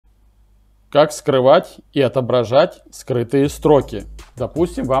Как скрывать и отображать скрытые строки.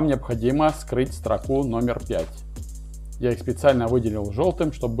 Допустим, вам необходимо скрыть строку номер 5. Я их специально выделил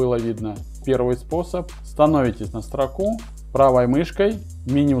желтым, чтобы было видно. Первый способ. Становитесь на строку, правой мышкой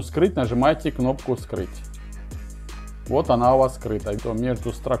в меню «Скрыть» нажимаете кнопку «Скрыть». Вот она у вас скрыта. То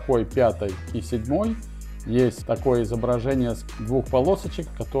между строкой 5 и 7 есть такое изображение с двух полосочек,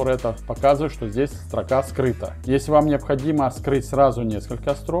 которые это показывают, что здесь строка скрыта. Если вам необходимо скрыть сразу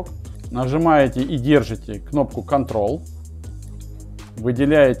несколько строк, нажимаете и держите кнопку Ctrl,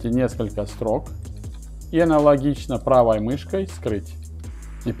 выделяете несколько строк и аналогично правой мышкой «Скрыть».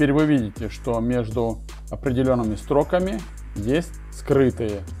 Теперь вы видите, что между определенными строками есть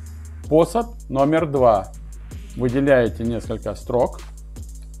скрытые. Способ номер 2. Выделяете несколько строк,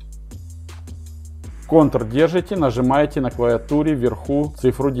 Ctrl держите, нажимаете на клавиатуре вверху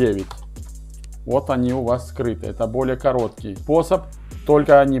цифру 9. Вот они у вас скрыты. Это более короткий способ.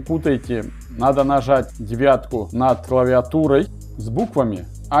 Только не путайте, надо нажать девятку над клавиатурой с буквами,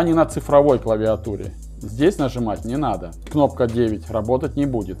 а не на цифровой клавиатуре. Здесь нажимать не надо. Кнопка 9 работать не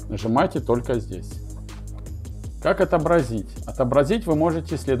будет. Нажимайте только здесь. Как отобразить? Отобразить вы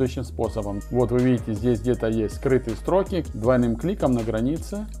можете следующим способом. Вот вы видите, здесь где-то есть скрытые строки. Двойным кликом на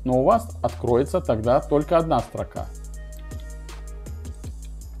границе. Но у вас откроется тогда только одна строка.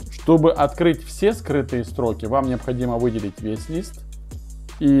 Чтобы открыть все скрытые строки, вам необходимо выделить весь лист.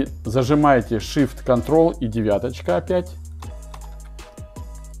 И зажимаете Shift, Ctrl и девяточка опять.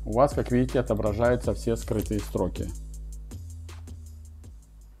 У вас, как видите, отображаются все скрытые строки.